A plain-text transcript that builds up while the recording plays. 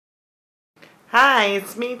Hi,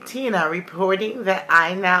 it's me, Tina, reporting that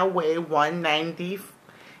I now weigh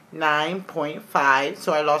 199.5,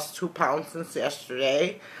 so I lost 2 pounds since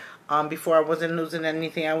yesterday. Before I wasn't losing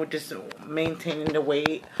anything, I was just maintaining the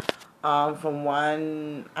weight from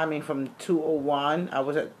 201. I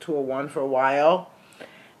was at 201 for a while,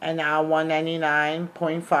 and now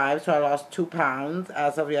 199.5, so I lost 2 pounds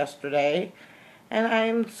as of yesterday, and I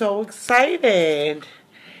am so excited.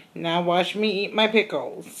 Now watch me eat my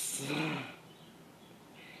pickles.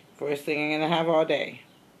 First thing I'm going to have all day.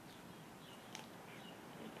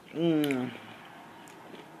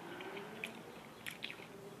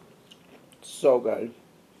 So good.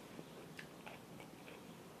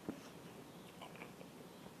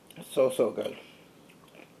 So good.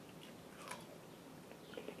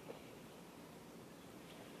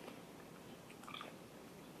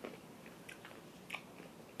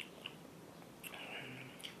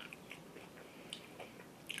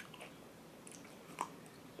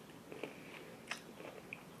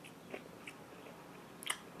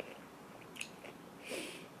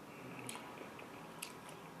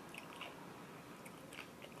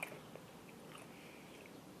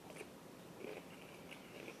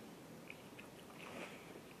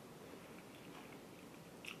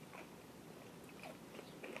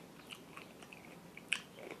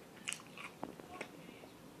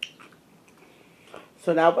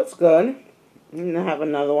 So that was good. I'm going to have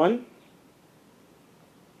another one.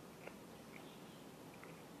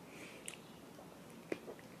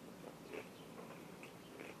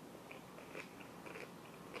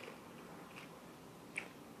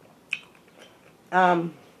 Let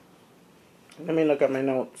me look at my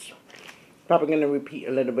notes. Probably going to repeat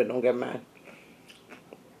a little bit, don't get mad.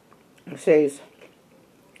 It says,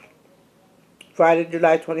 Friday,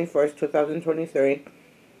 July 21st, 2023.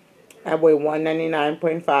 I weigh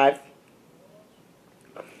 199.5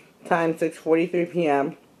 times 6:43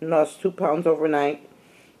 p.m. Lost 2 pounds overnight.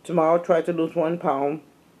 Tomorrow, try to lose 1 pound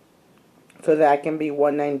so that I can be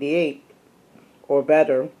 198 or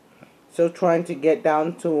better. Still trying to get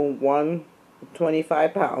down to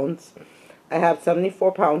 125 pounds. I have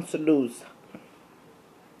 74 pounds to lose.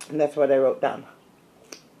 And that's what I wrote down.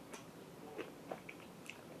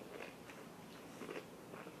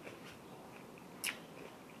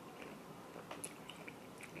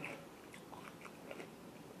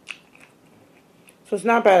 So it's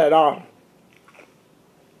not bad at all.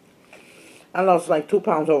 I lost like 2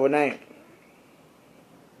 pounds overnight.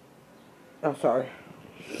 I'm sorry.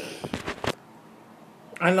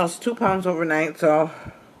 I lost 2 pounds overnight, so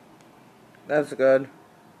that's good.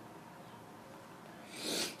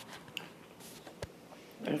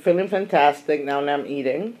 I'm feeling fantastic now that I'm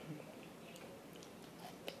eating.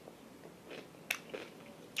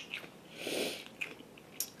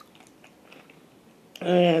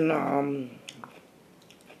 And I'm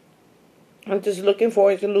just looking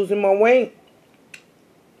forward to losing more weight.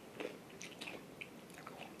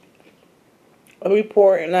 A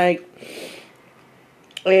report, like,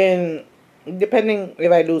 and depending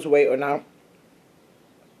if I lose weight or not,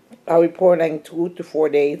 I'll report like 2 to 4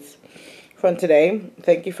 days from today.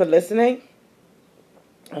 Thank you for listening.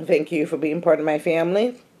 And thank you for being part of my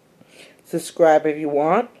family. Subscribe if you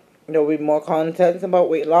want. There will be more content about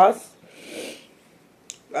weight loss.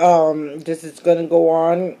 This is going to go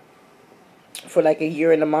on for like a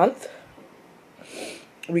year and a month.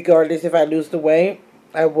 Regardless if I lose the weight,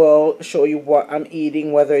 I will show you what I'm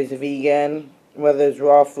eating, whether it's vegan, whether it's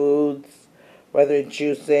raw foods, whether it's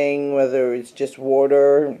juicing, whether it's just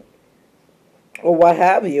water, or what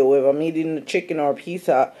have you. If I'm eating a chicken or a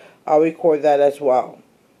pizza, I'll record that as well.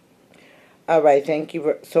 Alright, thank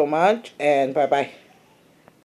you so much, and bye-bye.